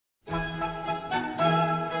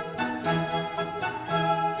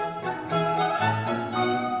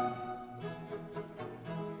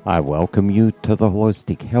I welcome you to the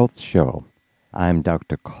Holistic Health Show. I'm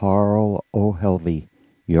Dr. Carl Helvie,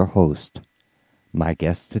 your host. My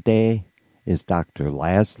guest today is Dr.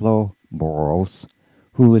 Laszlo Boros,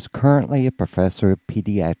 who is currently a professor of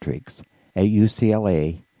pediatrics at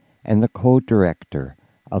UCLA and the co-director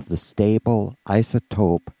of the Stable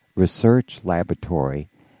Isotope Research Laboratory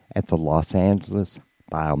at the Los Angeles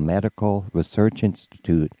Biomedical Research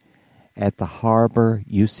Institute at the Harbor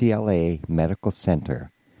UCLA Medical Center,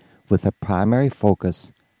 with a primary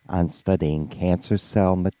focus on studying cancer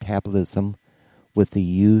cell metabolism with the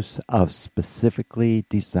use of specifically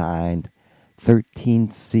designed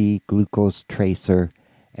 13C glucose tracer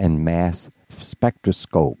and mass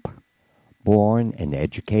spectroscope. Born and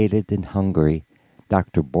educated in Hungary,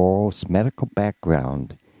 Dr. Boros' medical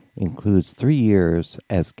background includes 3 years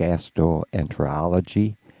as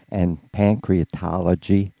gastroenterology and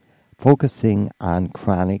pancreatology, focusing on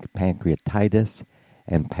chronic pancreatitis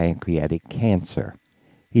and pancreatic cancer.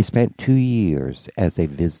 He spent 2 years as a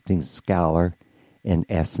visiting scholar in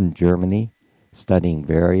Essen, Germany, studying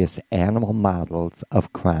various animal models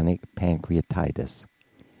of chronic pancreatitis.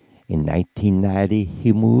 In 1990,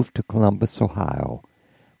 he moved to Columbus, Ohio,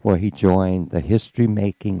 where he joined the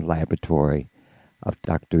history-making laboratory of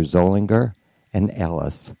Dr. Zollinger and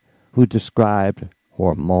Ellis, who described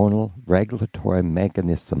hormonal regulatory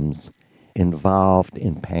mechanisms involved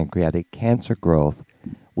in pancreatic cancer growth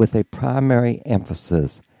with a primary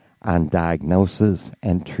emphasis on diagnosis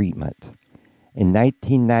and treatment. In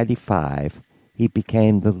 1995, he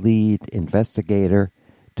became the lead investigator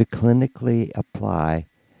to clinically apply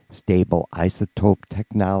stable isotope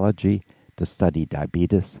technology to study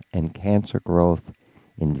diabetes and cancer growth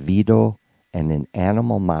in vitro and in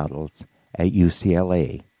animal models at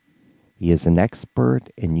UCLA. He is an expert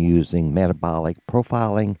in using metabolic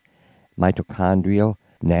profiling, mitochondrial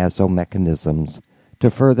nasomechanisms to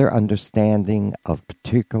further understanding of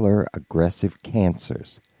particular aggressive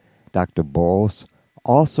cancers. Dr. Boros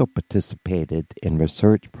also participated in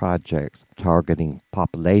research projects targeting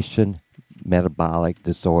population metabolic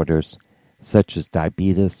disorders such as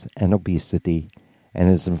diabetes and obesity, and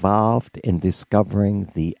is involved in discovering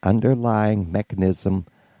the underlying mechanism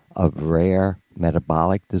of rare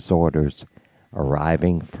metabolic disorders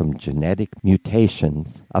arising from genetic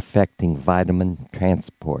mutations affecting vitamin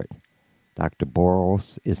transport. Dr.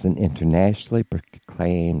 Boros is an internationally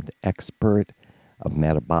proclaimed expert of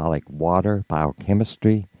metabolic water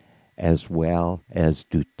biochemistry, as well as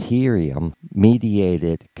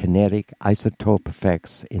deuterium-mediated kinetic isotope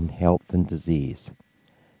effects in health and disease.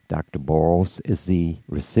 Dr. Boros is the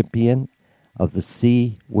recipient of the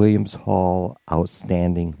C. Williams Hall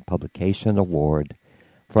Outstanding Publication Award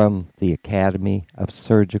from the Academy of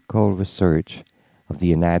Surgical Research of the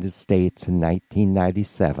United States in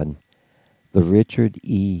 1997, the Richard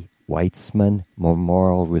E. Weitzman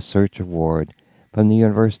Memorial Research Award from the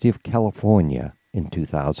University of California in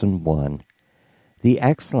 2001, the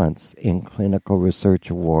Excellence in Clinical Research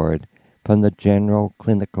Award from the General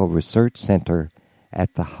Clinical Research Center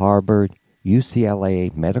at the Harvard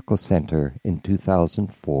UCLA Medical Center in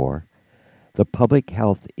 2004, the Public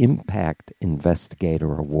Health Impact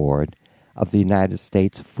Investigator Award of the United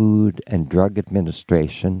States Food and Drug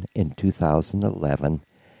Administration in 2011,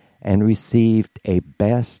 and received a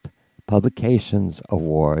Best Publications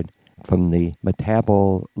Award from the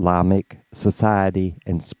Metabolomic Society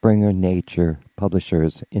and Springer Nature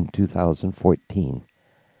publishers in 2014.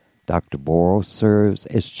 Dr. Boros serves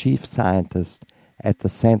as chief scientist at the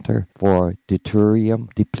Center for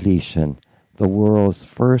Deuterium Depletion, the world's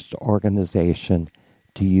first organization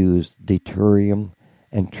to use deuterium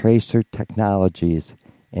and tracer technologies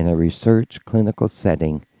in a research clinical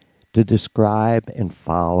setting to describe and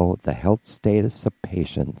follow the health status of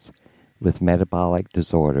patients with metabolic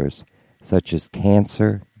disorders such as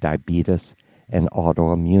cancer, diabetes, and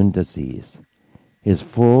autoimmune disease. His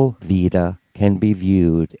full vita can be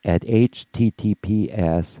viewed at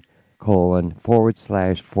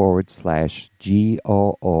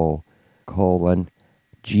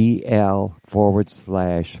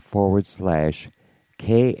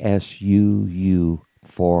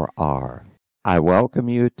I welcome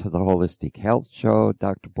you to the Holistic Health Show,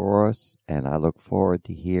 Dr. Boros, and I look forward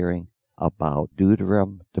to hearing about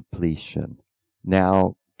deuterium depletion.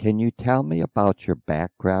 Now, can you tell me about your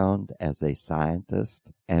background as a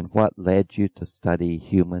scientist and what led you to study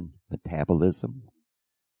human metabolism?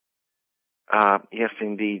 Yes,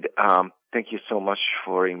 indeed. Thank you so much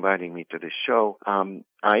for inviting me to this show. I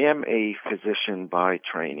am a physician by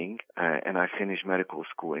training, and I finished medical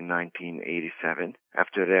school in 1987.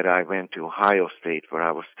 After that, I went to Ohio State, where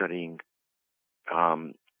I was studying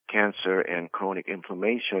cancer and chronic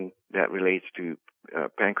inflammation that relates to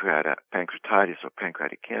pancreatitis or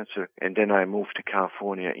pancreatic cancer. And then I moved to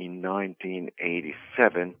California in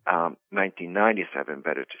 1997,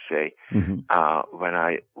 better to say,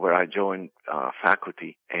 where I joined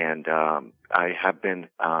faculty, and I have been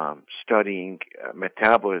studying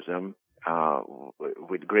metabolism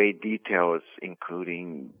with great details,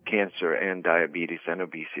 including cancer and diabetes and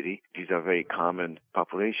obesity. These are very common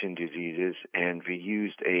population diseases, and we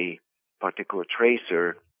used a particular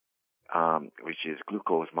tracer, which is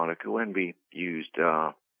glucose molecule, and we used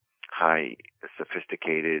high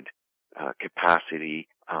sophisticated capacity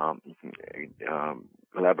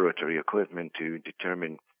laboratory equipment to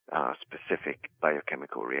determine specific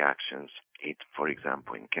biochemical reactions, for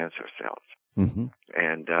example, in cancer cells.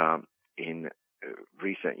 And in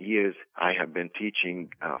recent years, I have been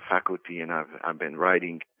teaching faculty, and I've been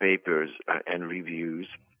writing papers and reviews,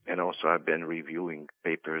 and also I've been reviewing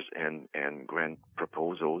papers and grant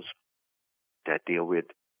proposals that deal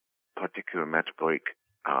with particular metabolic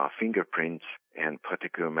fingerprints and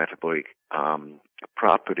particular metabolic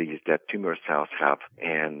properties that tumor cells have.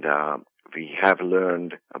 And we have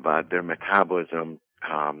learned about their metabolism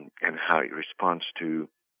and how it responds to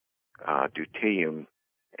deuterium,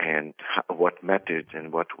 and what methods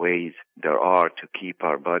and what ways there are to keep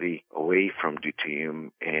our body away from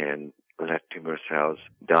deuterium and let tumor cells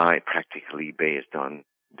die practically based on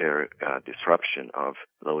their disruption of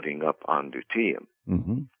loading up on deuterium.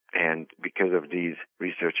 And because of these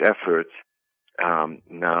research efforts,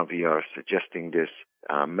 now we are suggesting this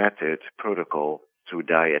protocol through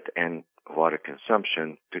diet and water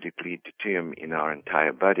consumption to deplete deuterium in our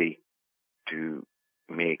entire body to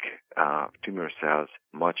make tumor cells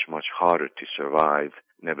much, much harder to survive,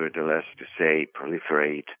 nevertheless to say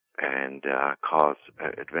proliferate and cause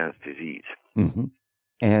advanced disease.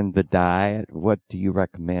 And the diet, what do you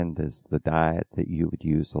recommend is the diet that you would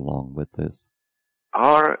use along with this?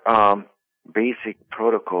 Our basic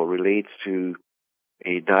protocol relates to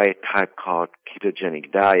a diet type called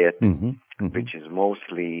ketogenic diet, which is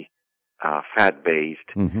mostly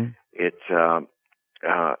fat-based. It's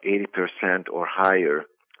 80% or higher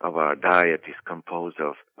of our diet is composed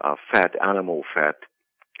of fat, animal fat,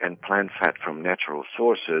 and plant fat from natural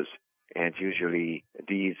sources. And usually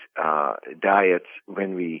these diets,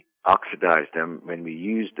 when we oxidize them, when we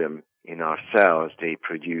use them in our cells, they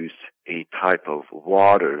produce a type of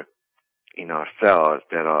water in our cells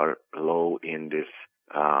that are low in this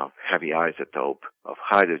heavy isotope of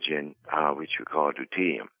hydrogen, which we call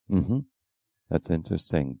deuterium. That's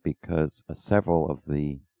interesting, because several of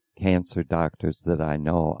the cancer doctors that I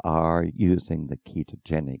know are using the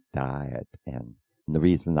ketogenic diet, and the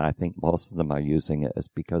reason I think most of them are using it is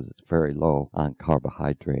because it's very low on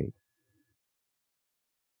carbohydrate.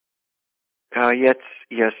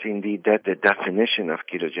 Yes, indeed. That's the definition of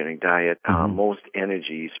ketogenic diet. Most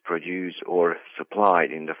energy is produced or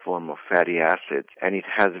supplied in the form of fatty acids, and it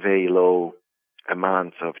has very low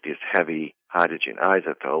amounts of this heavy hydrogen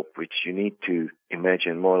isotope, which you need to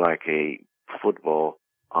imagine more like a football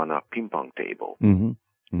on a ping pong table.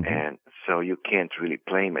 And so you can't really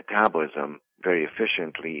play metabolism very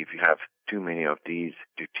efficiently if you have too many of these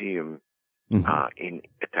deuterium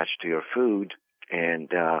attached to your food.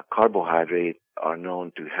 And carbohydrates are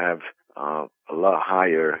known to have a lot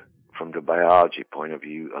higher, from the biology point of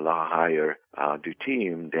view, a lot higher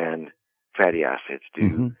deuterium than fatty acids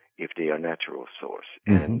do if they are natural source.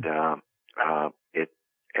 And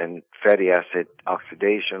and fatty acid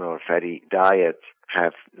oxidation or fatty diets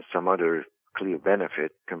have some other clear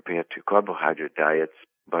benefit compared to carbohydrate diets,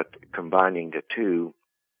 but combining the two,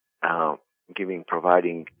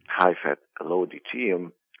 providing high fat, low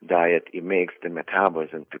deuterium diet, it makes the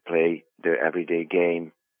metabolism to play their everyday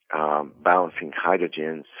game, bouncing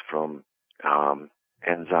hydrogens from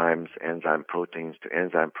enzymes, enzyme proteins to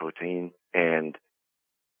enzyme protein, and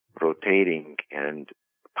rotating and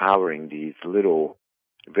powering these little,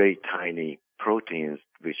 very tiny proteins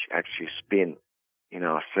which actually spin in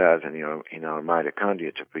our cells and in our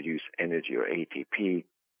mitochondria to produce energy or ATP.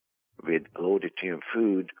 With low deuterium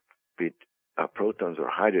food, with protons or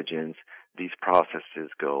hydrogens, these processes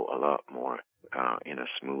go a lot more in a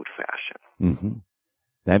smooth fashion.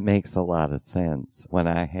 That makes a lot of sense. When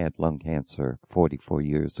I had lung cancer 44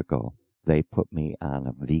 years ago, they put me on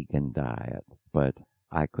a vegan diet, but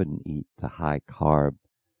I couldn't eat the high-carb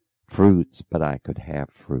fruits, but I could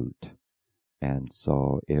have fruit. And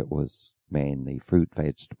so it was mainly fruit,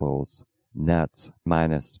 vegetables, nuts,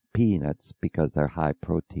 minus peanuts because they're high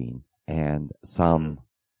protein, and some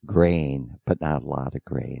grain, but not a lot of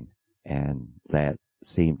grain. And that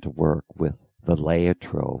seemed to work with the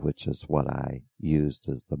Laetrile, which is what I used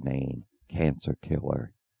as the main cancer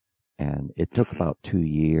killer. And it took about 2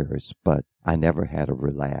 years, but I never had a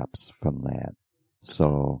relapse from that.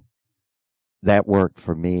 So that worked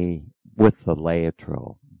for me with the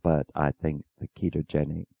Laetrile, but I think the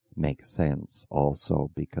ketogenic makes sense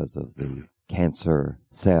also because of the cancer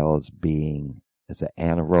cells being, is it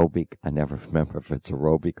anaerobic? I never remember if it's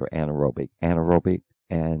aerobic or anaerobic. Anaerobic,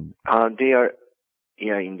 and they are,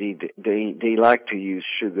 yeah, indeed. They like to use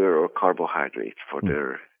sugar or carbohydrates for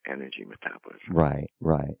their energy metabolism.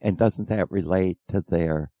 Right. And doesn't that relate to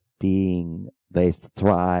their being, they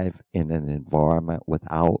thrive in an environment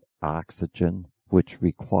without oxygen, which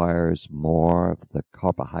requires more of the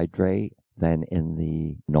carbohydrate than in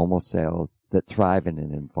the normal cells that thrive in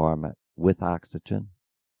an environment with oxygen?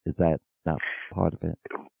 Is that not part of it?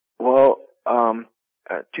 Well,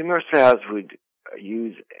 tumor cells would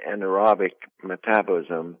use anaerobic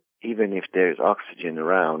metabolism even if there's oxygen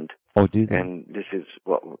around. Oh, do they? And this is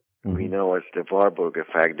what we know as the Warburg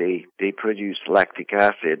effect. They produce lactic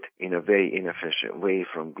acid in a very inefficient way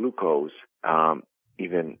from glucose,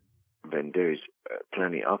 even when there's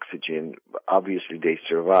plenty of oxygen. Obviously, they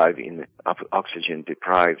survive in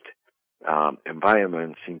oxygen-deprived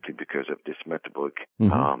environment simply because of this metabolic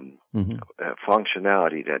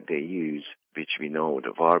functionality that they use, which we know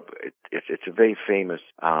it's a very famous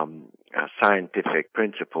scientific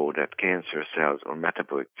principle that cancer cells or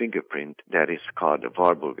metabolic fingerprint that is called the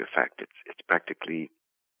Warburg effect. It's practically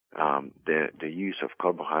the use of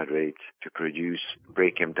carbohydrates to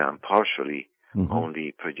break them down partially,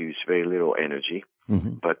 only produce very little energy.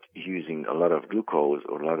 But using a lot of glucose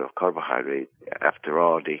or a lot of carbohydrate, after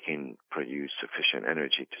all, they can produce sufficient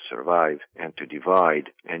energy to survive and to divide.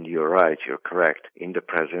 And you're right, you're correct. In the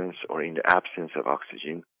presence or in the absence of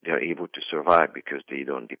oxygen, they're able to survive because they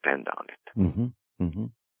don't depend on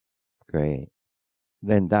it. Great.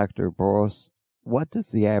 Then, Dr. Boros, what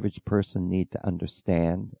does the average person need to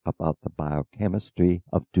understand about the biochemistry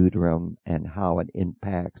of deuterium and how it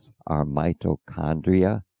impacts our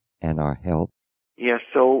mitochondria and our health? Yes,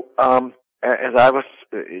 so as I was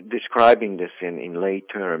describing this in lay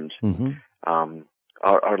terms,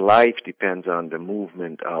 our life depends on the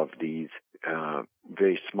movement of these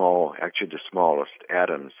very small, actually the smallest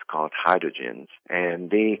atoms called hydrogens,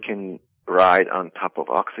 and they can ride on top of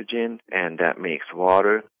oxygen, and that makes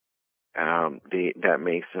water. That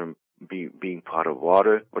makes them being part of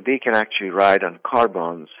water, or they can actually ride on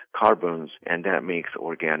carbons, and that makes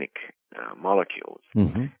organic molecules.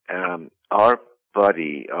 Our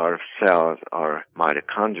body, our cells, our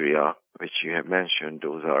mitochondria, which you have mentioned,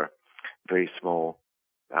 those are very small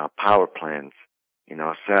power plants in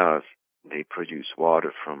our cells. They produce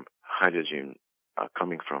water from hydrogen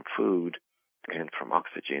coming from food and from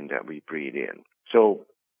oxygen that we breathe in. So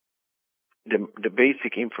the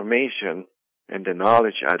basic information and the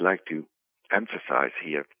knowledge I'd like to emphasize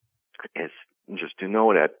here is just to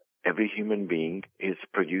know that every human being is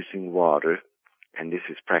producing water, and this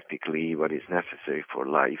is practically what is necessary for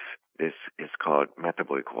life. This is called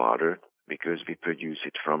metabolic water because we produce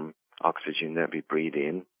it from oxygen that we breathe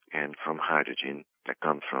in and from hydrogen that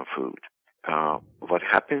comes from food. What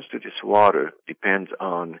happens to this water depends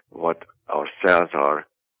on what our cells are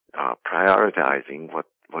prioritizing, what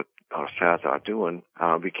our cells are doing.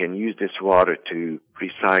 We can use this water to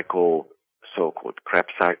recycle so-called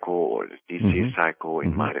Krebs cycle or the DC cycle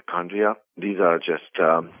in mitochondria. These are just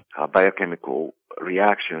biochemical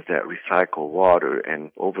reactions that recycle water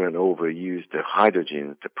and over use the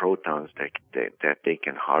hydrogens, the protons that they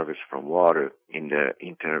can harvest from water in the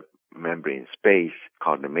intermembrane space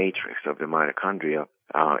called the matrix of the mitochondria.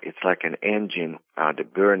 It's like an engine, the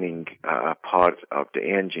burning part of the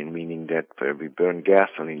engine, meaning that when we burn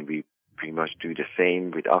gasoline, we pretty much do the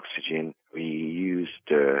same with oxygen. We use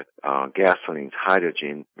the gasoline's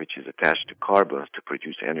hydrogen, which is attached to carbons, to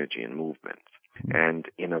produce energy and movement. And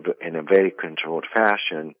in a very controlled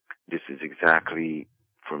fashion, this is exactly,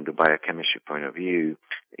 from the biochemistry point of view,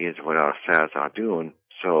 is what our cells are doing.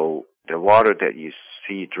 So the water that you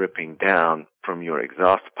see dripping down from your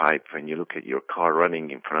exhaust pipe when you look at your car running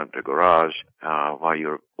in front of the garage while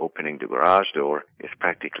you're opening the garage door is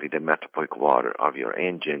practically the metabolic water of your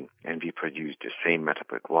engine, and we produce the same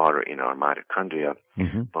metabolic water in our mitochondria,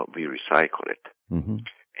 but we recycle it.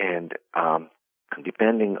 And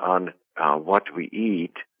depending on what we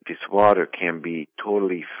eat, this water can be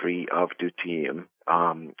totally free of deuterium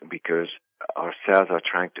because our cells are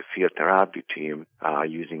trying to filter out deuterium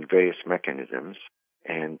using various mechanisms.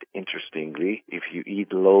 And interestingly, if you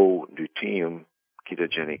eat low deuterium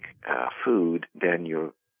ketogenic food, then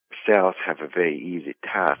your cells have a very easy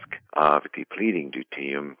task of depleting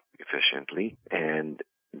deuterium. If efficiently, and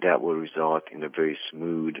that will result in a very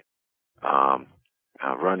smooth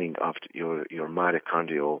running of your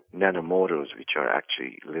mitochondrial nanomotors, which are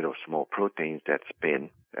actually little small proteins that spin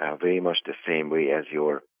very much the same way as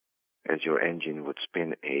your engine would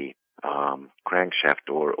spin a crankshaft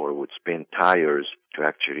or would spin tires to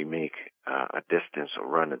actually make a distance or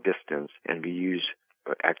run a distance. And we use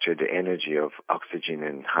actually the energy of oxygen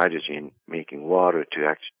and hydrogen making water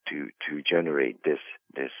to generate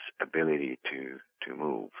this ability to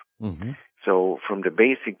move. Mm-hmm. So from the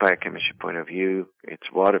basic biochemistry point of view,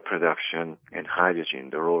 it's water production and hydrogen,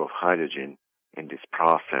 the role of hydrogen in this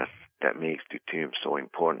process that makes deuterium so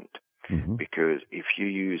important. Mm-hmm. Because if you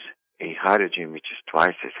use a hydrogen which is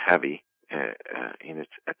twice as heavy in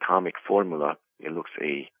its atomic formula, it looks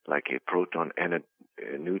like a proton and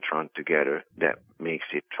a neutron together. That makes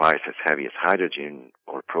it twice as heavy as hydrogen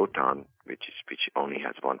or proton, which only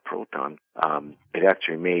has one proton. It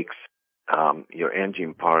actually makes your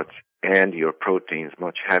engine parts and your proteins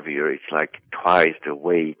much heavier. It's like twice the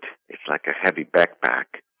weight. It's like a heavy backpack.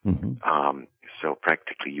 Mm-hmm. So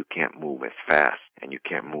practically you can't move as fast, and you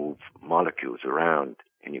can't move molecules around,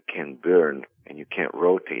 and you can't burn, and you can't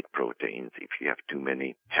rotate proteins if you have too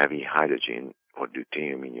many heavy hydrogen or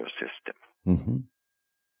deuterium in your system. Mm-hmm.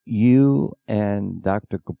 You and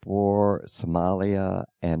Dr. Gabor Somalia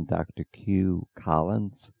and Dr. Q.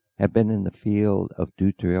 Collins have been in the field of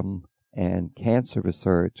deuterium and cancer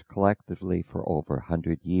research collectively for over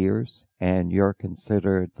 100 years, and you're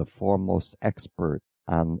considered the foremost expert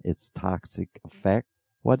on its toxic effect.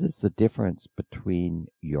 What is the difference between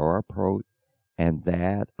your approach and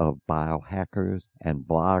that of biohackers and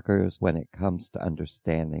bloggers when it comes to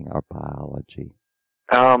understanding our biology?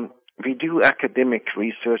 We do academic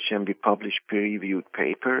research and we publish peer-reviewed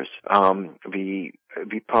papers. We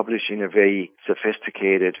publish in a very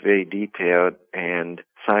sophisticated, very detailed, and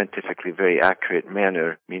scientifically very accurate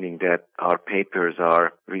manner, meaning that our papers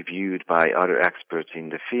are reviewed by other experts in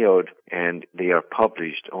the field, and they are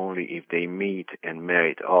published only if they meet and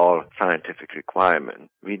merit all scientific requirements.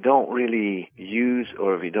 We don't really use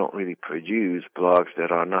or we don't really produce blogs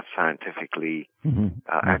that are not scientifically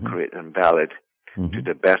accurate and valid to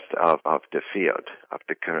the best of the field, of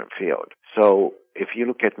the current field. So if you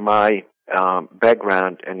look at my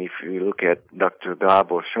background, and if you look at Dr.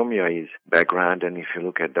 Gabor Somiai's background, and if you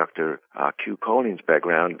look at Dr. Q. Collins'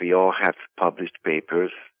 background, we all have published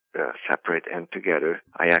papers, separate and together.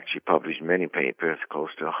 I actually published many papers, close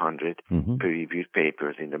to 100 peer-reviewed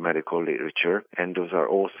papers in the medical literature, and those are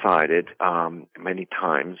all cited many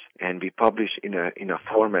times. And we publish in a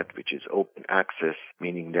format which is open access,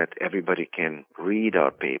 meaning that everybody can read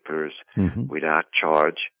our papers without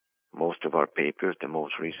charge. Most of our papers, the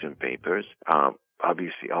most recent papers,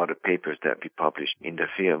 obviously all the papers that we published in the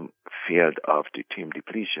field of deuterium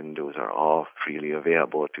depletion, those are all freely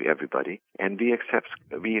available to everybody. And we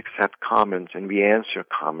accept comments, and we answer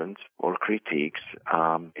comments or critiques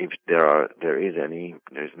if there is any.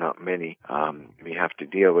 There's not many we have to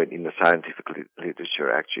deal with in the scientific literature.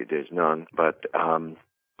 Actually, there's none, but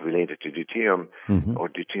related to deuterium or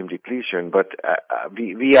deuterium depletion. But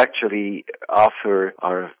we actually offer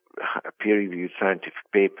our peer-reviewed scientific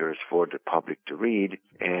papers for the public to read,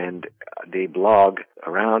 and they blog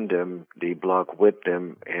around them, they blog with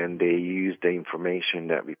them, and they use the information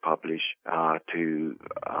that we publish to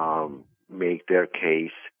make their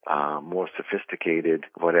case more sophisticated,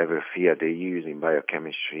 whatever field they use in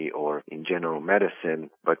biochemistry or in general medicine.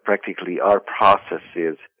 But practically our process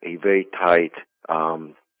is a very tight,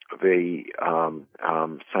 very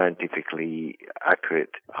scientifically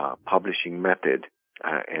accurate publishing method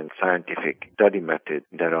and scientific study method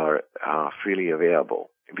that are freely available.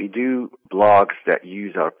 We do blogs that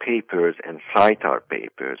use our papers and cite our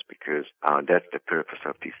papers because that's the purpose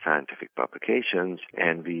of these scientific publications,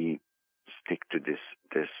 and we stick to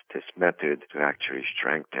this method to actually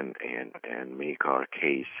strengthen and make our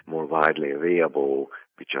case more widely available,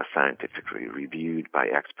 which are scientifically reviewed by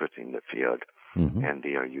experts in the field, and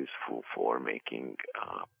they are useful for making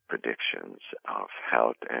predictions of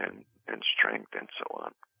health and strength and so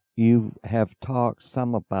on. You have talked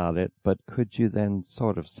some about it, but could you then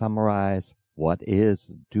sort of summarize what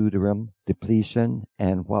is deuterium depletion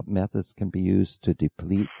and what methods can be used to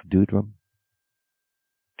deplete deuterium?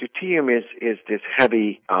 Deuterium is this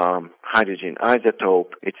heavy hydrogen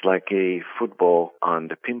isotope. It's like a football on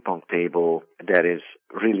the ping pong table that is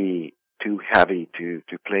really too heavy to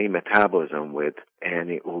play metabolism with, and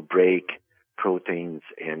it will break proteins,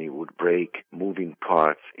 and it would break moving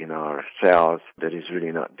parts in our cells that is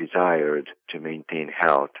really not desired to maintain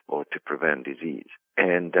health or to prevent disease.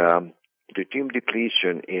 And deuterium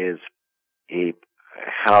depletion is a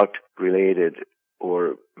health-related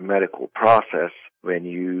or medical process when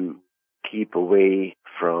you keep away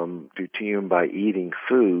from deuterium by eating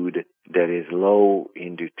food that is low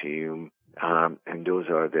in deuterium, and those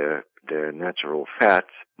are the natural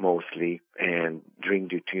fats mostly, and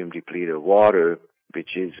drink deuterium-depleted water,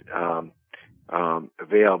 which is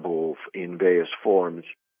available in various forms.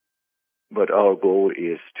 But our goal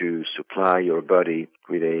is to supply your body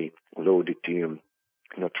with a low deuterium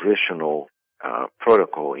nutritional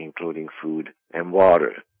protocol, including food and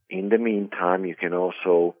water. In the meantime, you can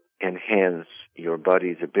also enhance your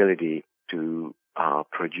body's ability to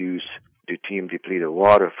produce deuterium-depleted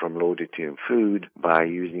water from low deuterium food by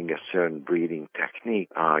using a certain breathing technique.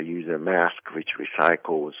 Use a mask which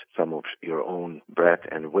recycles some of your own breath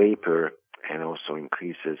and vapor, and also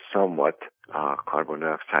increases somewhat carbon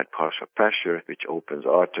dioxide partial pressure, which opens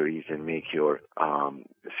arteries and make your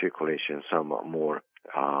circulation somewhat more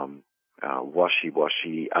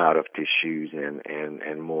washy out of tissues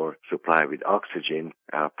and more supply with oxygen.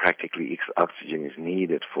 Practically oxygen is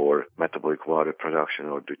needed for metabolic water production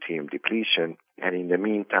or deuterium depletion. And in the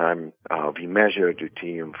meantime, we measure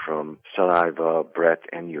deuterium from saliva, breath,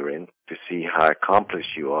 and urine to see how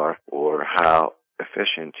accomplished you are or how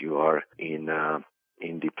efficient you are in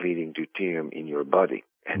depleting deuterium in your body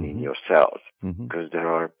and in your cells. Because there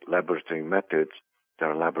are laboratory methods,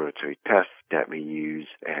 there are laboratory tests that we use,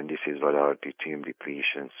 and this is what our deuterium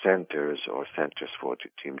depletion centers or centers for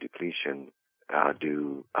deuterium depletion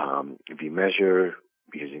do. We measure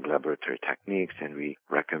using laboratory techniques, and we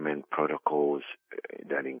recommend protocols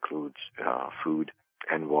that includes food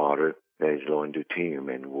and water that is low in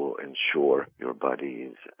deuterium and will ensure your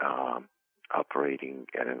body is operating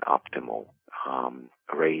at an optimal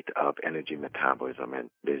rate of energy metabolism, and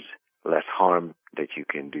there's less harm that you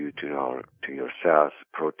can do to your cells,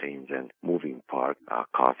 proteins, and moving parts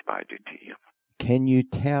caused by deuterium. Can you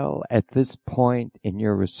tell at this point in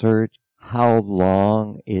your research how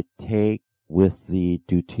long it takes with the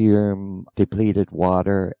deuterium depleted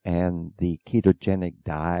water and the ketogenic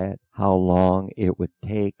diet, how long it would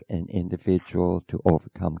take an individual to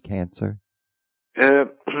overcome cancer?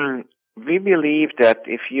 We believe that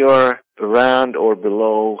if you're around or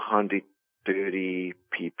below 130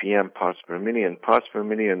 ppm parts per million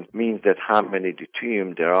means that how many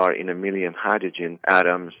deuterium there are in a million hydrogen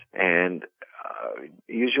atoms, and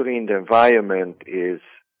usually in the environment is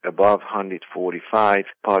above 145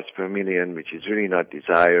 parts per million, which is really not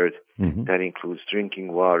desired. That includes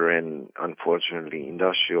drinking water and, unfortunately,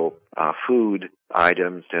 industrial food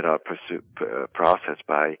items that are processed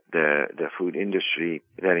by the food industry.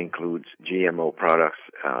 That includes GMO products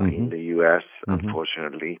in the U.S.,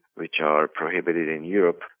 unfortunately, which are prohibited in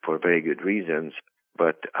Europe for very good reasons.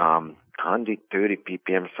 But 130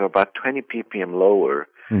 ppm, so about 20 ppm lower,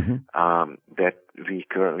 that we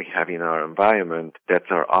currently have in our environment, that's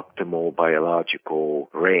our optimal biological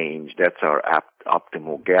range. That's our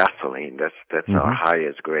optimal gasoline. That's our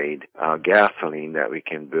highest grade gasoline that we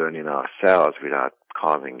can burn in our cells without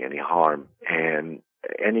causing any harm. And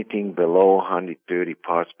anything below 130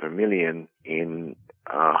 parts per million in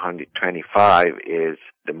 125 is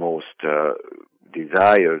the most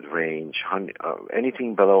desired range.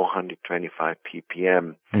 Anything below 125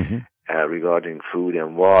 ppm regarding food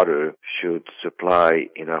and water should supply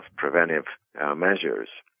enough preventive measures.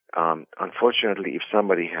 Unfortunately, if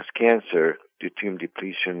somebody has cancer, deuterium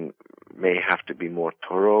depletion may have to be more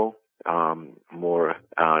thorough, more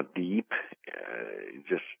deep.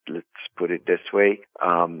 Just let's put it this way.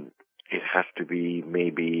 It has to be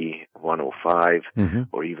maybe 105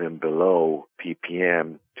 or even below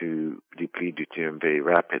ppm to deplete deuterium very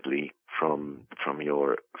rapidly from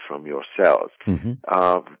your cells.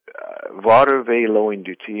 Water very low in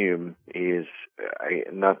deuterium is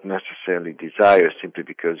not necessarily desired, simply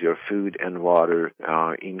because your food and water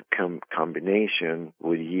in combination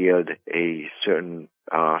will yield a certain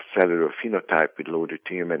cellular phenotype with low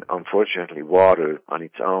deuterium, and unfortunately water on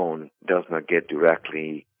its own does not get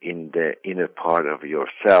directly in the inner part of your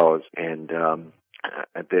cells, and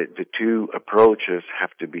the two approaches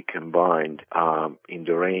have to be combined in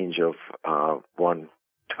the range of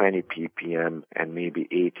 120 ppm and maybe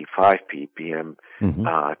 85 ppm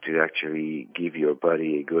to actually give your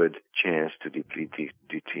body a good chance to deplete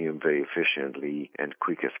deuterium very efficiently and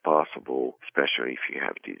quick as possible, especially if you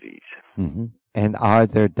have disease. And are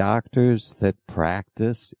there doctors that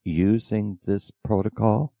practice using this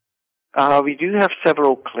protocol? We do have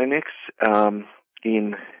several clinics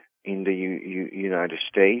in in the United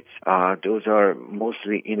States. Those are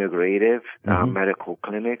mostly integrative medical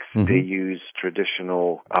clinics. They use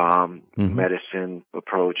traditional medicine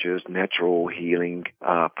approaches, natural healing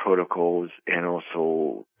protocols, and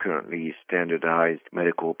also currently standardized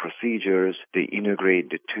medical procedures. They integrate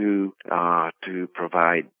the two to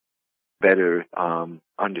provide better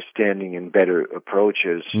understanding and better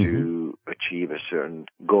approaches to achieve a certain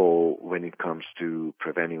goal when it comes to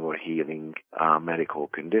preventing or healing medical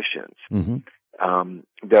conditions.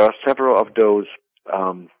 There are several of those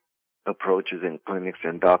approaches in clinics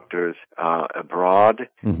and doctors abroad,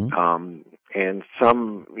 and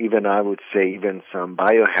some, even I would say, even some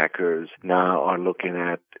biohackers now are looking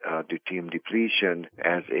at deuterium depletion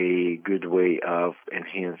as a good way of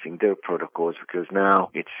enhancing their protocols, because now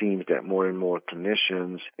it seems that more and more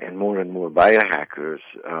clinicians and more biohackers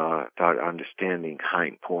start understanding how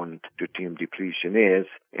important deuterium depletion is,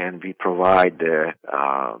 and we provide the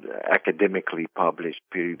academically published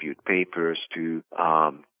peer-reviewed papers to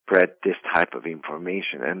spread this type of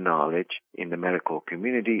information and knowledge in the medical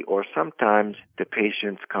community, or sometimes the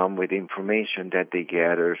patients come with information that they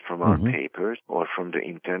gathered from our papers or from the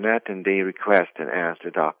internet, and they request and ask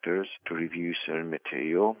the doctors to review certain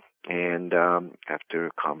material. And after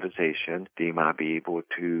a conversation, they may be able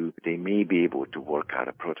to work out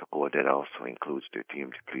a protocol that also includes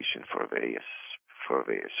deuterium depletion for various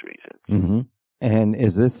reasons. And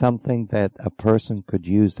is this something that a person could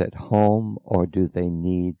use at home, or do they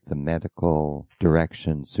need the medical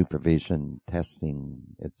direction, supervision, testing,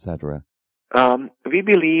 etc.? We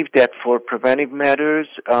believe that for preventive matters,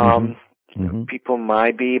 people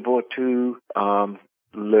might be able to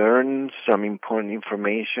learn some important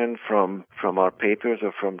information from our papers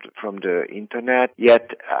or from the internet.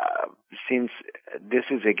 Yet, since this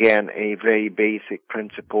is again a very basic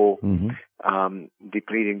principle,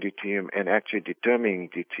 depleting deuterium and actually determining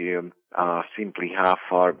deuterium simply how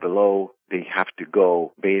far below they have to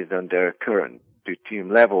go based on their current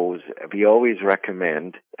deuterium levels, we always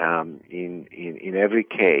recommend in every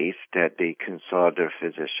case that they consult their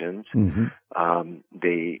physicians.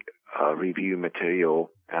 They review material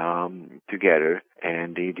together,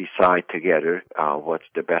 and they decide together what's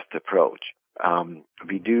the best approach.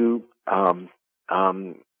 We do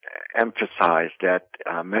emphasize that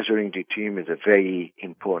measuring deuterium is a very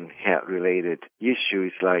important health-related issue.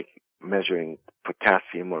 It's like measuring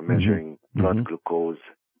potassium or measuring blood glucose.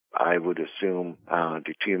 I would assume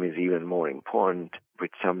deuterium is even more important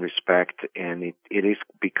with some respect, and it is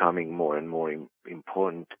becoming more and more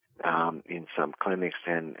important in some clinics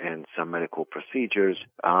and some medical procedures,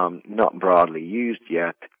 not broadly used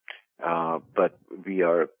yet, but we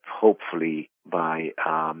are hopefully by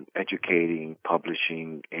educating,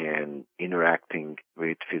 publishing, and interacting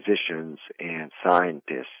with physicians and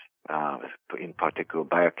scientists, in particular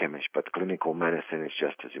biochemists, but clinical medicine is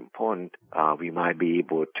just as important. We might be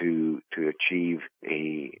able to achieve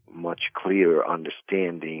a much clearer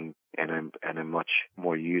understanding and a much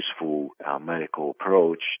more useful medical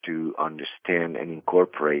approach to understand and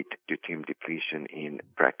incorporate deuterium depletion in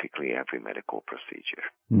practically every medical procedure.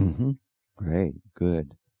 Great,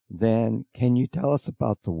 good. Then, can you tell us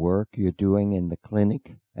about the work you're doing in the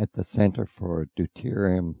clinic at the Center for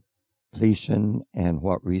Deuterium Depletion and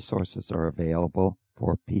what resources are available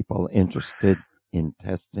for people interested in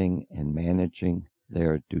testing and managing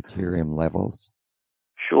their deuterium levels?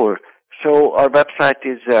 Sure. So our website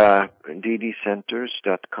is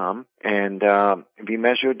ddcenters.com, and we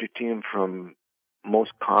measure deuterium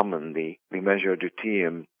most commonly, we measure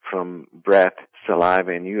deuterium from breath,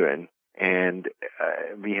 saliva, and urine. And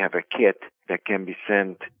we have a kit that can be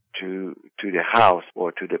sent to the house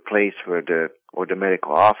or to the place where the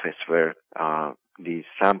medical office where these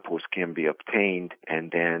samples can be obtained,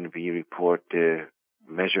 and then we report the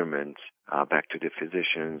measurements back to the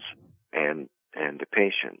physicians and the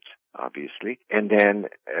patients, obviously. And then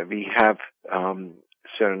we have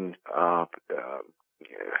certain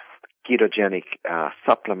ketogenic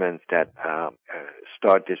supplements that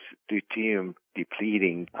start this deuterium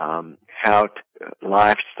depleting health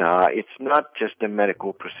lifestyle. It's not just a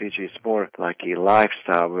medical procedure, it's more like a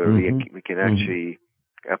lifestyle where we can actually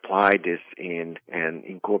apply this in and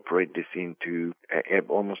incorporate this into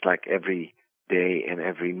almost like every day and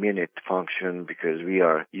every minute function, because we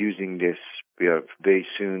are using this. We are very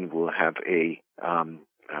soon will have a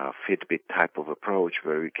Fitbit type of approach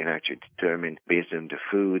where we can actually determine, based on the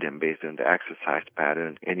food and based on the exercise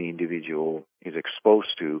pattern any individual is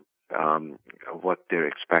exposed to, what their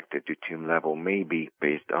expected deuterium level may be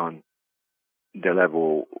based on the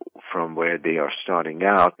level from where they are starting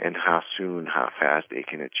out, and how soon, how fast they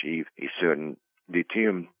can achieve a certain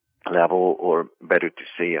deuterium level, or better to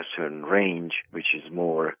say a certain range, which is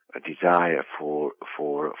more a desire for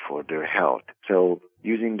their health. So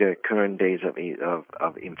using the current days of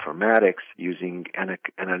informatics, using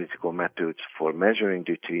analytical methods for measuring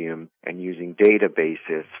deuterium, and using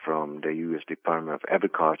databases from the U.S. Department of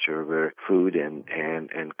Agriculture, where food and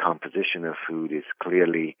composition of food is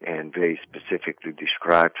clearly and very specifically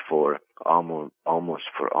described for almost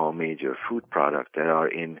for all major food products that are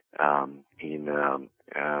in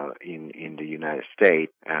the United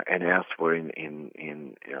States and elsewhere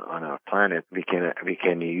in on our planet, we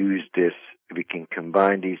can use this. We can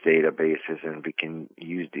combine these databases, and we can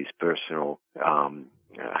use these personal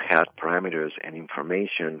health parameters and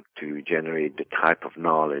information to generate the type of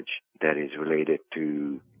knowledge that is related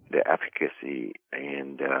to the efficacy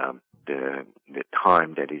and the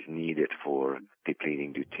time that is needed for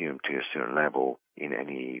depleting deuterium to a certain level in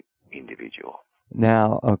any individual.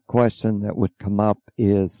 Now, a question that would come up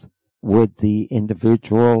is, would the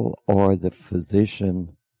individual or the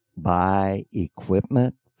physician buy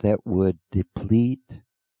equipment that would do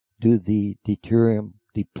the deuterium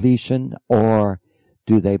depletion, or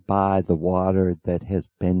do they buy the water that has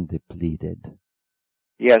been depleted?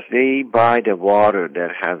 Yes, they buy the water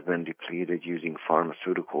that has been depleted using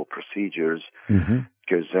pharmaceutical procedures,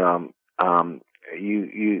 because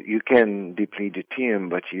you can deplete deuterium,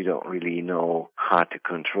 but you don't really know how to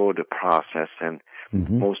control the process. And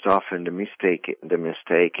most often the mistake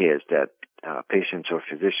is that patients or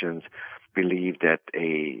physicians believe that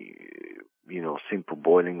a simple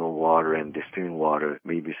boiling of water and distilling water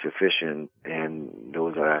may be sufficient, and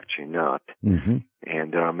those are actually not. And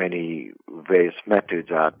there are many various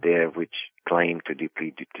methods out there which claim to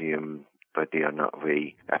deplete deuterium, but they are not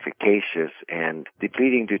very efficacious. And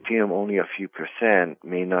depleting deuterium only a few percent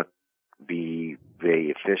may not be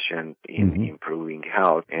very efficient in improving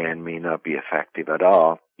health, and may not be effective at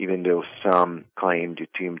all. Even though some claim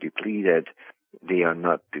deuterium depleted, they are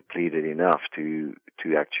not depleted enough to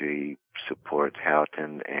actually support health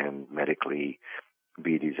and medically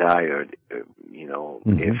be desired.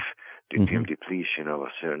 If deuterium depletion of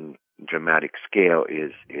a certain dramatic scale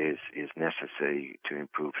is necessary to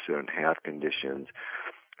improve certain health conditions.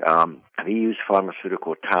 We use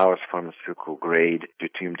pharmaceutical grade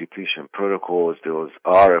deuterium depletion protocols. Those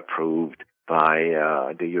are approved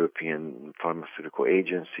by the European pharmaceutical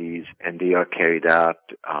agencies, and they are carried out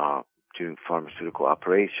during pharmaceutical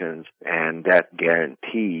operations, and that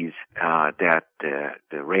guarantees that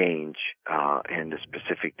the range and the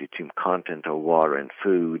specific deuterium content of water and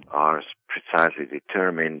food are precisely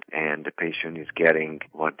determined, and the patient is getting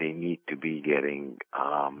what they need to be getting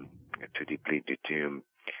to deplete deuterium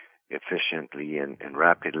efficiently and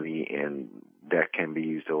rapidly. And that can be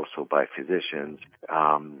used also by physicians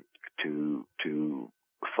to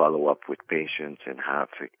follow up with patients and how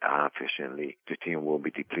efficiently deuterium will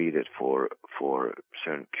be depleted for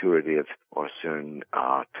certain curative or certain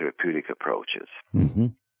therapeutic approaches.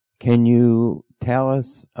 Can you tell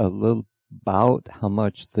us a little about how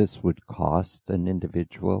much this would cost an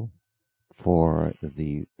individual for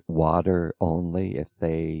the water only if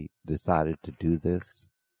they decided to do this?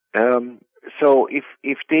 So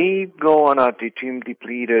if they go on a deuterium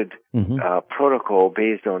depleted protocol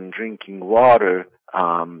based on drinking water,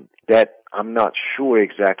 that I'm not sure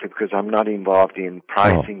exactly, because I'm not involved in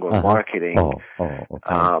pricing or marketing. Okay.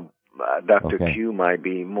 Dr. Q might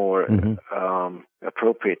be more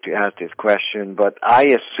appropriate to ask this question, but I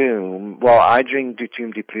assume, I drink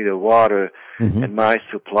deuterium depleted water, and my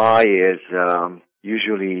supply is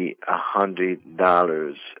usually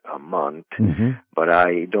 $100 a month, but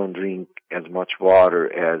I don't drink as much water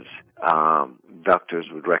as doctors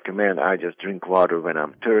would recommend. I just drink water when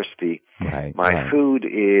I'm thirsty. My food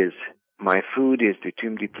is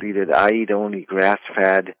deuterium depleted. I eat only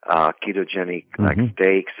grass-fed, ketogenic, like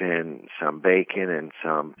steaks and some bacon and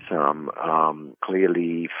some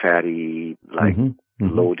clearly fatty, like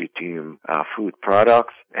low deuterium food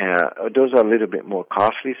products. Those are a little bit more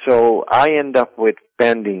costly, so I end up with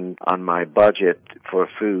spending on my budget for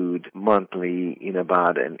food monthly in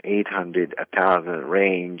about an $800-$1,000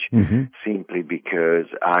 range, simply because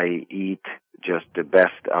I eat just the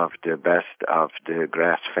best of the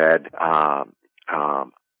grass-fed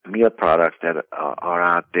meal products that are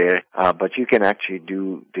out there. But you can actually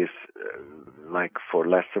do this like for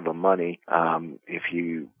less of a money if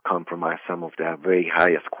you compromise some of the very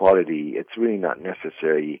highest quality. It's really not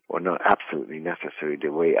necessary, or not absolutely necessary,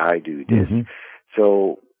 the way I do this.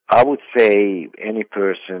 So I would say any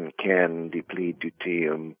person can deplete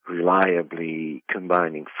deuterium reliably,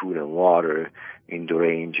 combining food and water, in the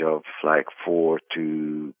range of like $400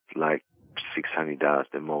 to like $600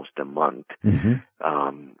 the most a month.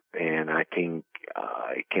 I think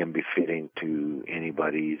it can be fit into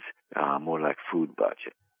anybody's more like food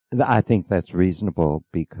budget. I think that's reasonable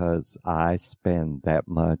because I spend that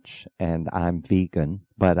much, and I'm vegan,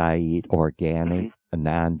 but I eat organic,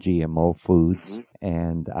 non-GMO foods,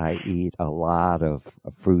 and I eat a lot of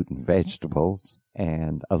fruit and vegetables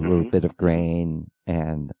and a little bit of grain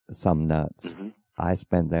and some nuts. I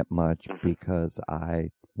spend that much because I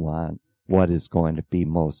want what is going to be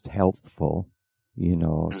most healthful,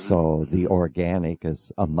 so the organic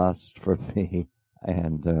is a must for me,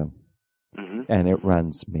 and it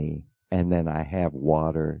runs me. And then I have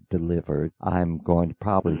water delivered. I'm going to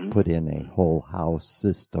probably put in a whole house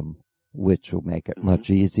system, which will make it much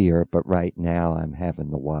easier. But right now I'm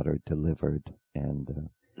having the water delivered. And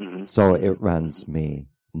so it runs me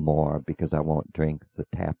more because I won't drink the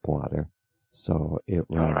tap water. So it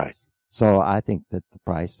runs. All right. So I think that the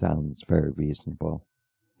price sounds very reasonable.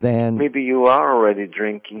 Then maybe you are already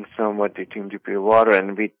drinking somewhat deuterium water,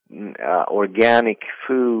 and with organic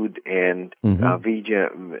food and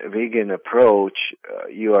vegan approach,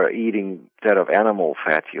 you are eating, instead of animal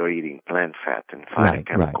fat, you're eating plant fat and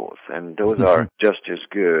phytochemicals, and those are just as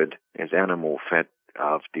good as animal fat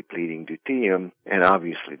of depleting deuterium, and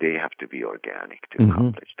obviously they have to be organic to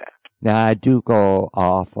accomplish that. Now, I do go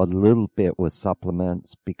off a little bit with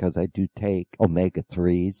supplements because I do take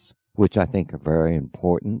omega-3s, which I think are very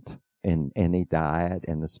important in any diet,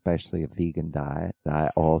 and especially a vegan diet. I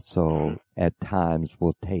also, at times,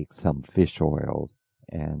 will take some fish oil,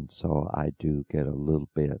 and so I do get a little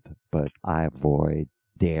bit, but I avoid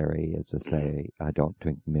dairy, as I say. I don't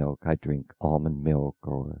drink milk. I drink almond milk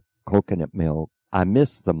or coconut milk. I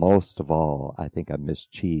miss the most of all, I think I miss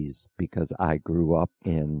cheese, because I grew up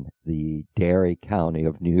in the dairy county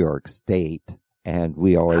of New York State, and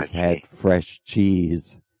we always had fresh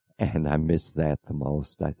cheese. And I miss that the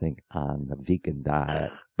most, I think, on the vegan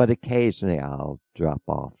diet. But occasionally I'll drop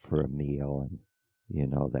off for a meal, and,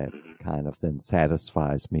 that kind of then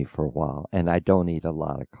satisfies me for a while. And I don't eat a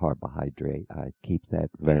lot of carbohydrate. I keep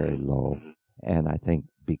that very low. And I think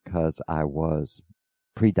because I was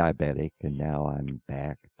pre-diabetic and now I'm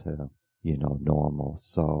back to, normal.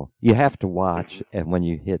 So you have to watch, and when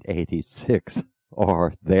you hit 86,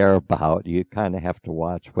 or thereabout, you kind of have to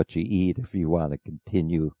watch what you eat if you want to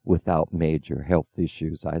continue without major health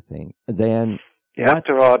issues, I think. Then,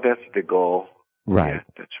 after all, that's the goal. Right. Yeah,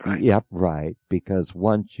 that's right. Yep, right. Because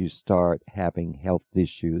once you start having health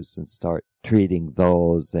issues and start treating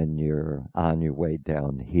those, then you're on your way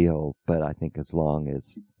downhill. But I think as long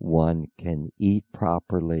as one can eat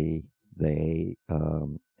properly, they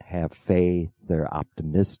have faith, they're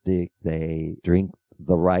optimistic, they drink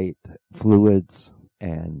the right fluids,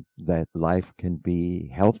 and that life can be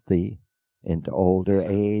healthy into older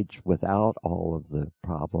age without all of the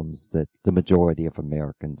problems that the majority of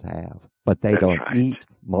Americans have. But they don't eat.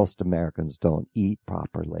 Most Americans don't eat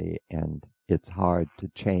properly, and it's hard to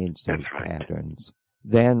change those patterns.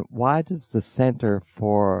 Then why does the Center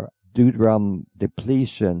for Deuterium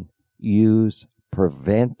Depletion use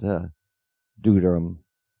Preventa deuterium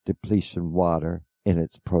depletion water in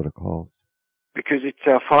its protocols? Because it's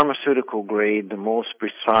a pharmaceutical grade, the most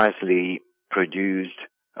precisely produced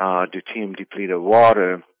deuterium depleted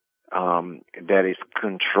water that is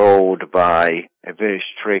controlled by a very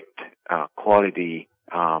strict quality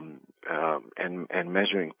and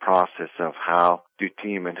measuring process of how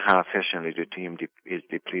deuterium and how efficiently deuterium is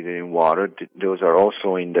depleted in water. Those are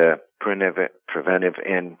also in the preventive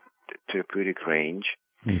and therapeutic range,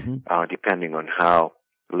 depending on how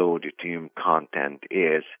low deuterium content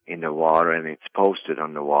is in the water, and it's posted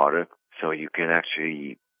on the water, so you can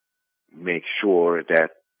actually make sure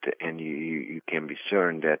that, and you can be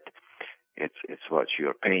certain that it's what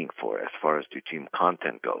you're paying for as far as deuterium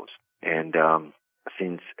content goes. And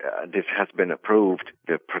since this has been approved,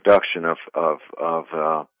 the production of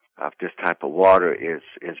this type of water is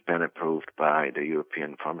been approved by the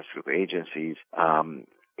European pharmaceutical agencies.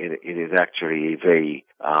 It is actually a very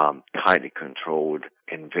tightly controlled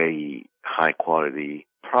and very high quality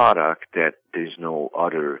product that there's no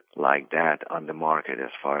other like that on the market as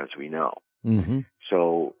far as we know.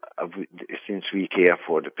 So since we care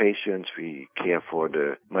for the patients, we care for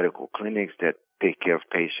the medical clinics that take care of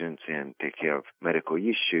patients and take care of medical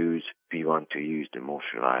issues, we want to use the most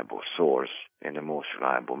reliable source and the most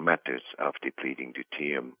reliable methods of depleting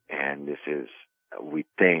deuterium. And this is, we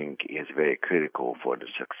think, is very critical for the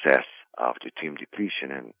success of deuterium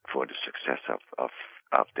depletion and for the success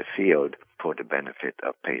of the field, for the benefit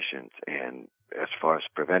of patients, and as far as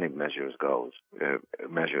preventive measures go,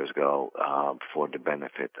 for the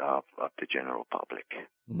benefit of the general public.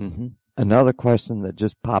 Another question that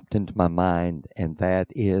just popped into my mind, and that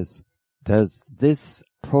is, Does this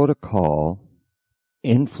protocol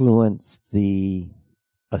influence the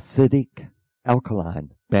acidic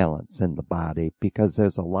alkaline balance in the body? Because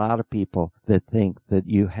there's a lot of people that think that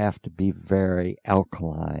you have to be very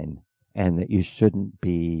alkaline and that you shouldn't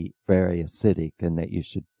be very acidic and that you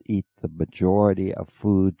should eat the majority of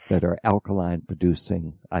food that are alkaline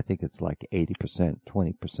producing. I think it's like 80%,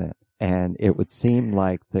 20%. And it would seem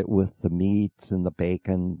like that with the meats and the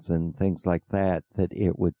bacons and things like that, that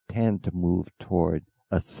it would tend to move toward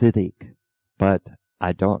acidic. But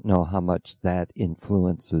I don't know how much that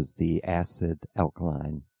influences the acid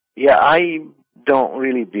alkaline. Yeah, I don't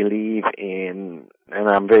really believe in, and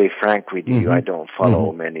I'm very frank with you, I don't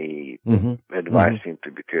follow many advice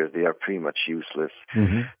simply because they are pretty much useless.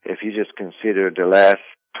 If you just consider the last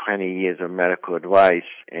 20 years of medical advice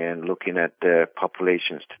and looking at the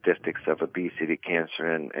population statistics of obesity, cancer,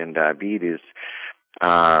 and diabetes,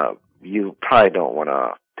 you probably don't want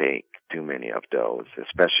to take too many of those,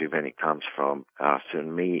 especially when it comes from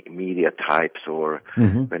certain media types or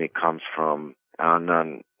when it comes from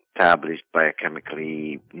non-established,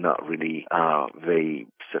 biochemically not really very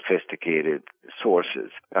sophisticated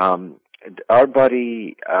sources. Our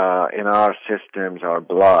body in our systems, our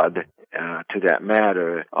blood, to that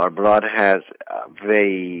matter, our blood has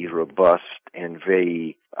very robust and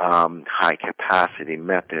very high capacity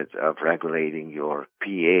methods of regulating your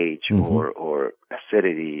pH or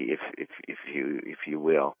acidity, if you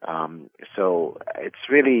will. So it's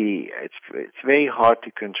very hard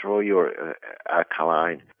to control your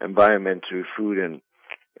alkaline environment through food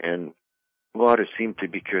and water, simply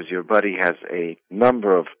because your body has a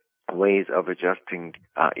number of ways of adjusting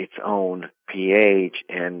its own pH,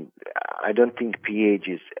 and I don't think pH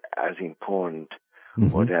is as important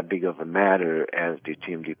or that big of a matter as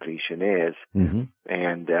deuterium depletion is,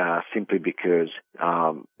 and simply because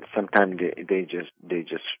sometimes they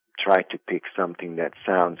just try to pick something that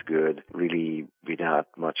sounds good, really without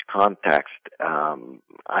much context.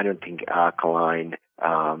 I don't think alkaline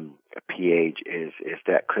pH is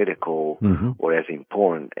that critical or as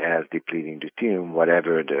important as depleting deuterium,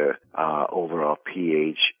 whatever the overall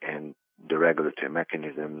pH and the regulatory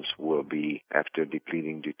mechanisms will be after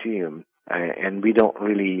depleting deuterium. And we don't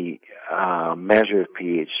really measure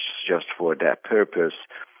pH just for that purpose,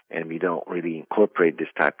 and we don't really incorporate this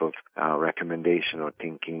type of recommendation or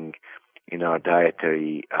thinking in our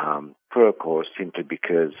dietary protocols, simply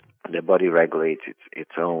because the body regulates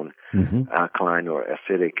its own alkaline or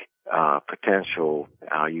acidic potential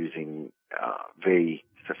using very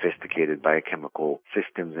sophisticated biochemical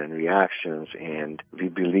systems and reactions, and we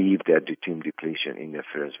believe that deuterium depletion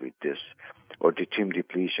interferes with this, or deuterium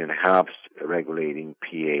depletion helps regulating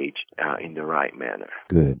pH in the right manner.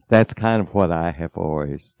 Good. That's kind of what I have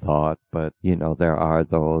always thought, but, there are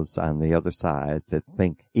those on the other side that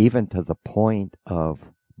think even to the point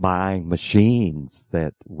of buying machines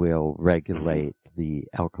that will regulate the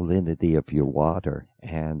alkalinity of your water,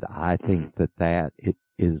 and I think that it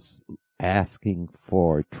is asking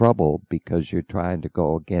for trouble because you're trying to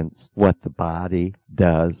go against what the body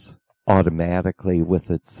does automatically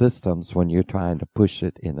with its systems when you're trying to push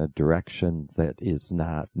it in a direction that is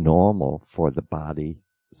not normal for the body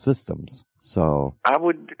systems. So I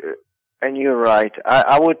would, and you're right,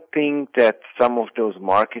 I would think that some of those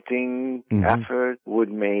marketing efforts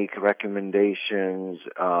would make recommendations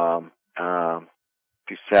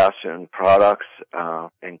to sell certain products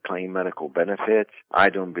and claim medical benefits. I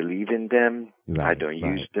don't believe in them. I don't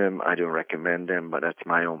use them. I don't recommend them, but that's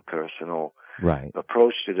my own personal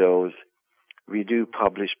approach to those. We do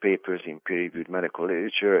publish papers in peer-reviewed medical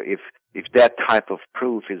literature. If that type of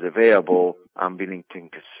proof is available, I'm willing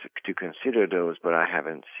to consider those, but I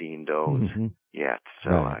haven't seen those yet.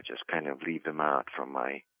 So I just kind of leave them out from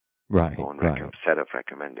my own set of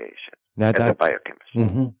recommendations now, as a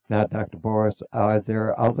biochemist. Now, Dr. Boros, are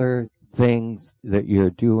there other things that you're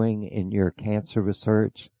doing in your cancer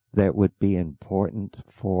research that would be important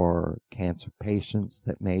for cancer patients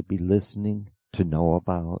that may be listening to know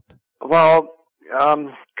about? Well,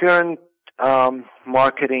 current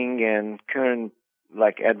marketing and current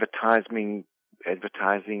advertising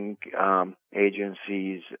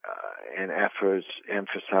agencies and efforts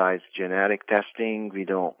emphasize genetic testing. We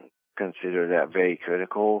don't consider that very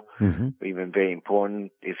critical, even very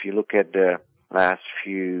important. If you look at the last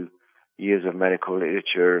few years of medical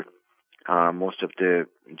literature, most of the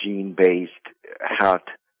gene-based health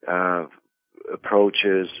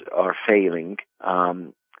approaches are failing.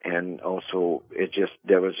 And also,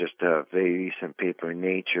 there was just a very recent paper in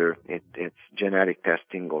Nature. It's genetic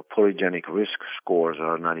testing or polygenic risk scores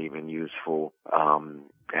are not even useful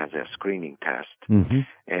as a screening test.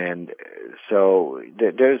 And so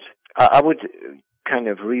there's I would kind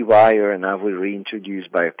of rewire, and I would reintroduce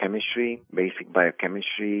biochemistry, basic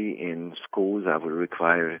biochemistry in schools. I would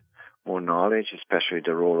require more knowledge, especially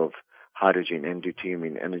the role of hydrogen and deuterium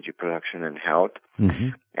in energy production and health. Mm-hmm.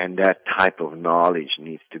 And that type of knowledge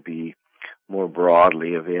needs to be more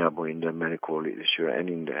broadly available in the medical literature and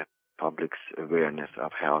in the public's awareness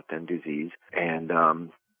of health and disease. And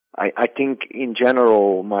I think in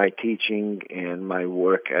general, my teaching and my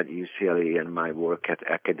work at UCLA and my work at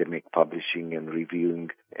academic publishing and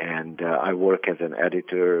reviewing, and I work as an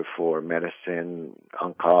editor for medicine,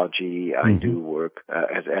 oncology. Mm-hmm. I do work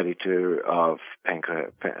as editor of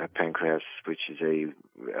Pancreas, which is a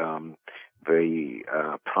very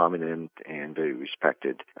prominent and very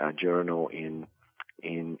respected journal in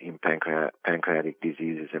pancreatic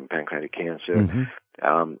diseases and pancreatic cancer. Mm-hmm.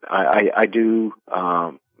 I do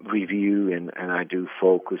review and I do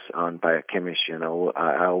focus on biochemistry, and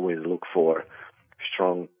I always look for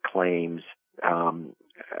strong claims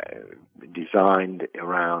designed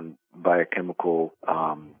around biochemical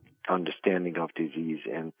understanding of disease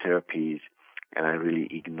and therapies, and I really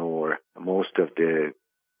ignore most of the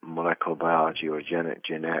molecular biology or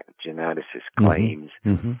geneticist claims,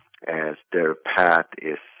 mm-hmm. as their path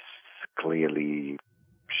is clearly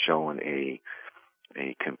shown a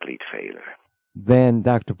complete failure. Then,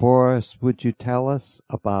 Dr. Boros, would you tell us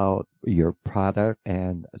about your product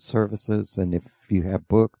and services, and if you have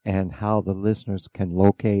books, and how the listeners can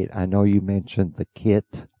locate? I know you mentioned the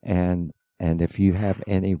kit, and if you have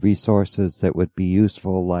any resources that would be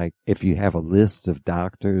useful, like if you have a list of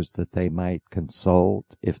doctors that they might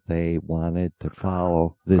consult if they wanted to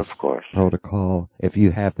follow this protocol. If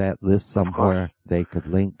you have that list somewhere, they could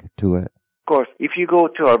link to it. Of course, if you go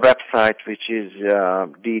to our website, which is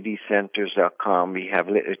ddcenters.com, we have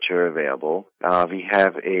literature available. We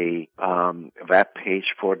have a web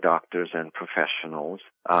page for doctors and professionals.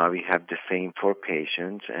 We have the same for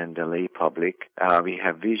patients and the lay public. We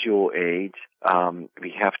have visual aids.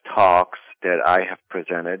 We have talks that I have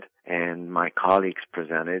presented and my colleagues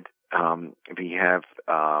presented. We have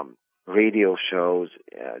radio shows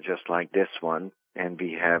just like this one. And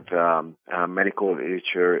we have medical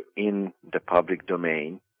literature in the public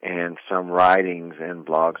domain and some writings and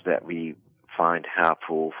blogs that we find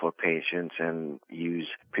helpful for patients and use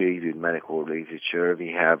peer-reviewed medical literature. We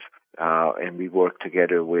have, and we work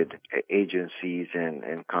together with agencies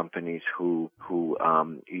and companies who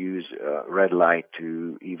use red light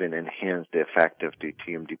to even enhance the effect of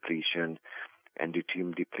deuterium depletion and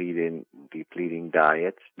deuterium depleting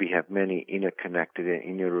diets. We have many interconnected and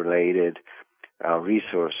interrelated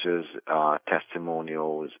resources,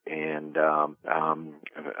 testimonials, and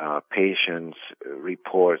patients'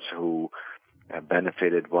 reports who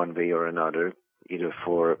benefited one way or another, either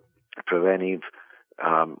for preventive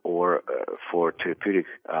or for therapeutic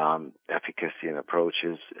efficacy and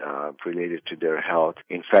approaches related to their health.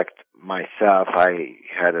 In fact, myself, I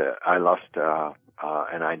lost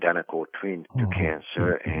an identical twin to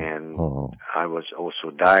cancer, and I was also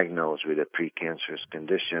diagnosed with a precancerous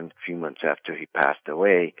condition a few months after he passed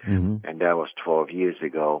away, and that was 12 years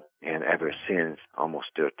ago. And ever since,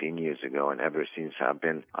 almost 13 years ago, and ever since I've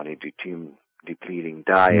been on a deuterium depleting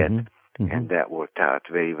diet, and that worked out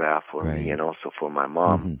very well for me and also for my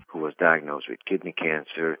mom, who was diagnosed with kidney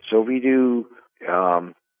cancer. So we do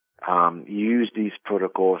use these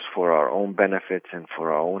protocols for our own benefits and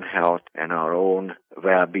for our own health and our own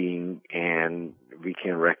well-being, and we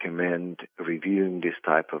can recommend reviewing this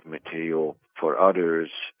type of material for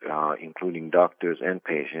others, including doctors and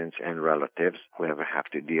patients and relatives who ever have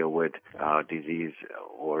to deal with disease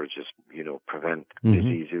or just, prevent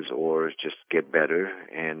diseases or just get better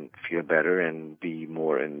and feel better and be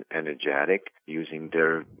more energetic using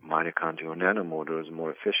their mitochondrial nanomotors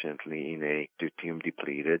more efficiently in a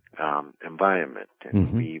deuterium-depleted environment.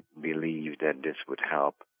 And we believe that this would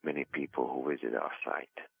help many people who visit our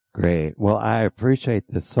site. Great. Well, I appreciate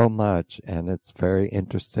this so much, and it's very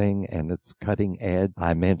interesting, and it's cutting edge.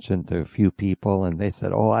 I mentioned to a few people, and they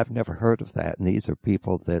said, I've never heard of that. And these are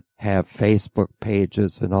people that have Facebook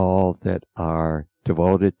pages and all that are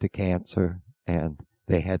devoted to cancer, and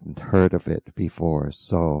they hadn't heard of it before.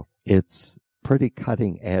 So it's pretty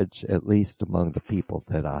cutting edge, at least among the people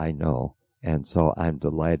that I know. And so I'm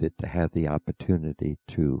delighted to have the opportunity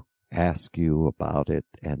to ask you about it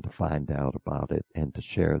and to find out about it and to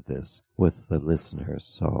share this with the listeners.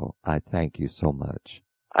 So I thank you so much.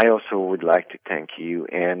 I also would like to thank you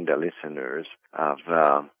and the listeners of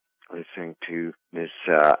listening to this,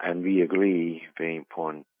 and we agree, very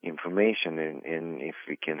important information, and if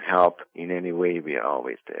we can help in any way, we are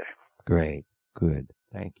always there. Great. Good.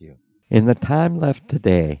 Thank you. In the time left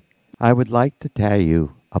today, I would like to tell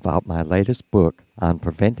you about my latest book on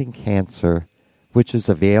preventing cancer, which is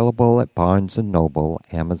available at Barnes & Noble,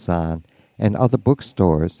 Amazon, and other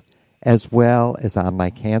bookstores, as well as on my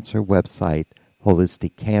cancer website,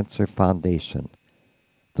 Holistic Cancer Foundation.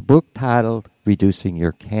 The book, titled Reducing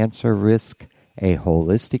Your Cancer Risk, A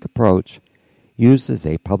Holistic Approach, uses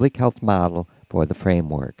a public health model for the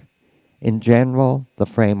framework. In general, the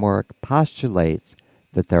framework postulates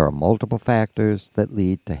that there are multiple factors that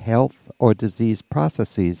lead to health or disease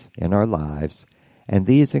processes in our lives, and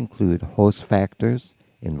these include host factors,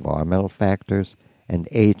 environmental factors, and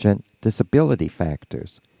agent disability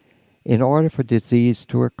factors. In order for disease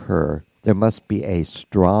to occur, there must be a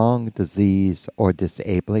strong disease or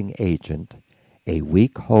disabling agent, a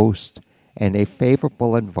weak host, and a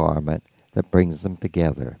favorable environment that brings them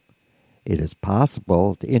together. It is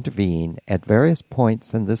possible to intervene at various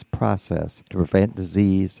points in this process to prevent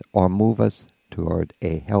disease or move us toward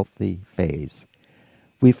a healthy phase.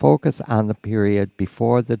 We focus on the period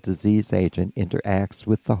before the disease agent interacts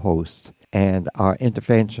with the host, and our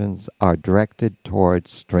interventions are directed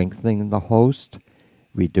towards strengthening the host,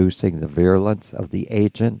 reducing the virulence of the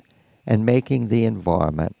agent, and making the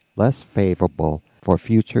environment less favorable for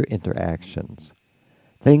future interactions.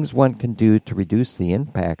 Things one can do to reduce the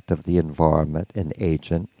impact of the environment and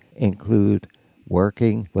agent include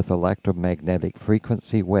working with electromagnetic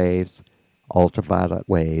frequency waves, ultraviolet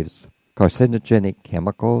waves, carcinogenic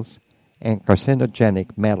chemicals, and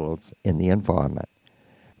carcinogenic metals in the environment.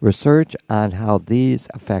 Research on how these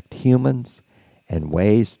affect humans and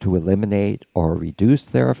ways to eliminate or reduce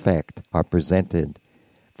their effect are presented.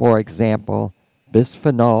 For example,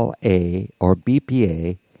 bisphenol A, or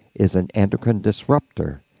BPA, is an endocrine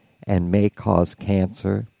disruptor and may cause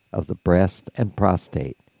cancer of the breast and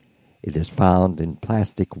prostate. It is found in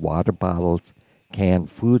plastic water bottles,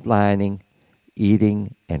 canned food lining,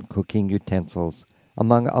 eating and cooking utensils,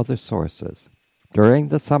 among other sources. During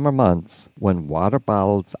the summer months, when water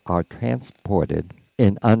bottles are transported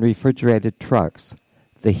in unrefrigerated trucks,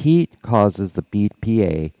 the heat causes the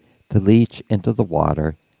BPA to leach into the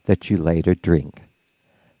water that you later drink.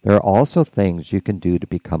 There are also things you can do to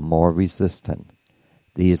become more resistant.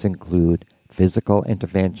 These include physical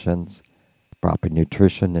interventions, proper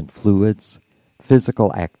nutrition and fluids,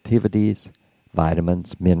 physical activities,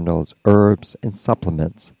 vitamins, minerals, herbs, and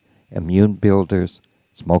supplements, immune builders,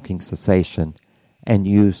 smoking cessation, and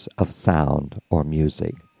use of sound or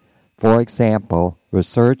music. For example,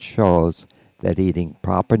 research shows that eating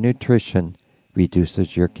proper nutrition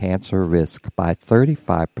reduces your cancer risk by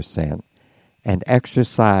 35%, and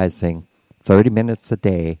exercising 30 minutes a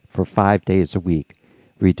day for 5 days a week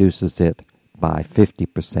reduces it by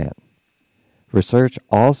 50%. Research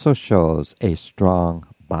also shows a strong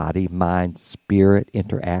body-mind-spirit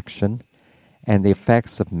interaction and the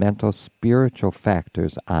effects of mental spiritual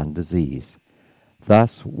factors on disease.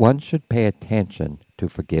 Thus, one should pay attention to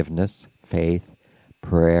forgiveness, faith,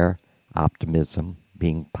 prayer, optimism,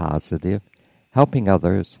 being positive, helping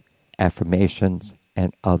others, affirmations,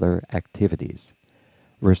 and other activities.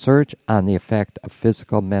 Research on the effect of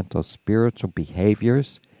physical, mental, spiritual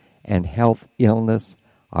behaviors and health illness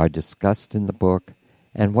are discussed in the book,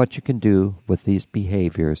 and what you can do with these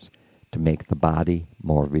behaviors to make the body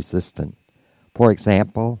more resistant. For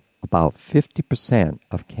example, about 50%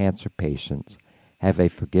 of cancer patients have a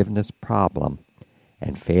forgiveness problem,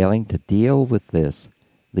 and failing to deal with this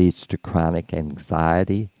leads to chronic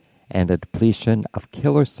anxiety and a depletion of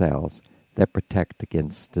killer cells that protect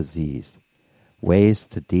against disease. Ways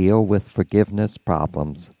to deal with forgiveness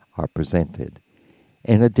problems are presented.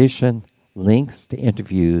 In addition, links to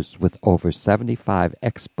interviews with over 75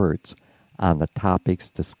 experts on the topics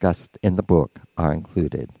discussed in the book are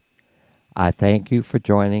included. I thank you for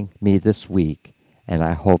joining me this week, and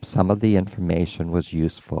I hope some of the information was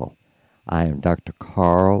useful. I am Dr.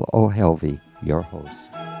 Carl Helvie, your host.